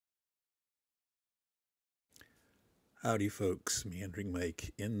Howdy folks, Meandering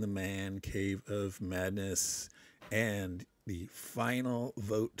Mike in the man cave of madness, and the final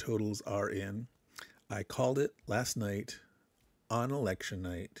vote totals are in. I called it last night on election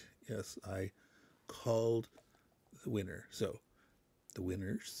night. Yes, I called the winner. So the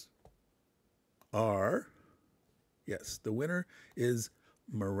winners are, yes, the winner is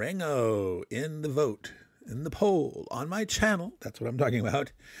Marengo in the vote, in the poll on my channel. That's what I'm talking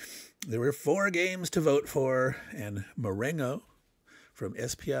about. There were 4 games to vote for, and Marengo from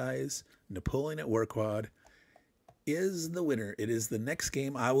SPI's Napoleon at Warquad is the winner. It is the next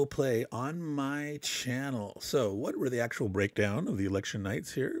game I will play on my channel. So what were the actual breakdown of the election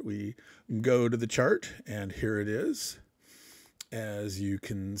nights here? We go to the chart, and here it is. As you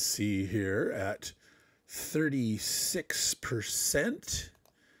can see here at 36%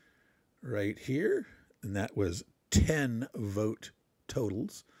 right here, and that was 10 vote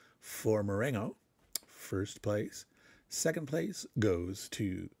totals for Marengo. First place. Second place goes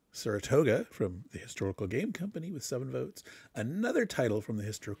to Saratoga from the Historical Game Company with 7 votes. Another title from the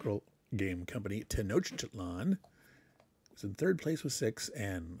Historical Game Company, Tenochtitlan, was in third place with 6,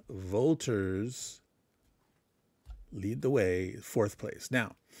 and Volters lead the way, 4th place.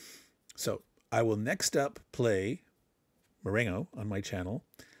 Now, so I will next up play Marengo on my channel.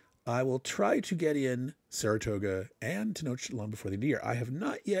 I will try to get in Saratoga and Tenochtitlan before the end of the year. I have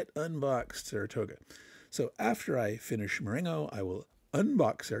not yet unboxed Saratoga. So after I finish Marengo, I will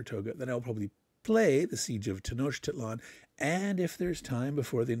unbox Saratoga. Then I'll probably play the Siege of Tenochtitlan. And if there's time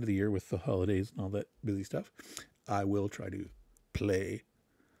before the end of the year with the holidays and all that busy stuff, I will try to play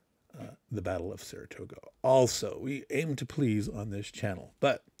the Battle of Saratoga. Also, we aim to please on this channel,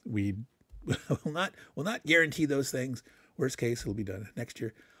 but we will not guarantee those things. Worst case, it'll be done next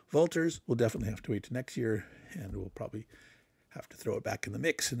year. Volters will definitely have to wait to next year, and we'll probably have to throw it back in the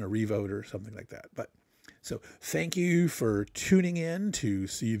mix in a revote or something like that. But so thank you for tuning in to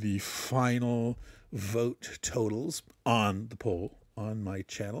see the final vote totals on the poll on my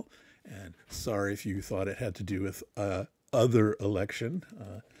channel. And sorry if you thought it had to do with other election.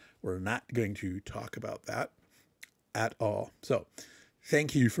 We're not going to talk about that at all. So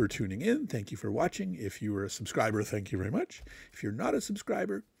thank you for tuning in. Thank you for watching. If you were a subscriber, thank you very much. If you're not a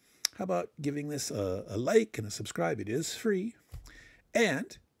subscriber, how about giving this a like and a subscribe? It is free.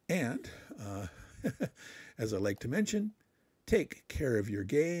 And as I like to mention, take care of your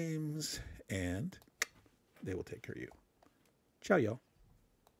games, and they will take care of you. Ciao, y'all.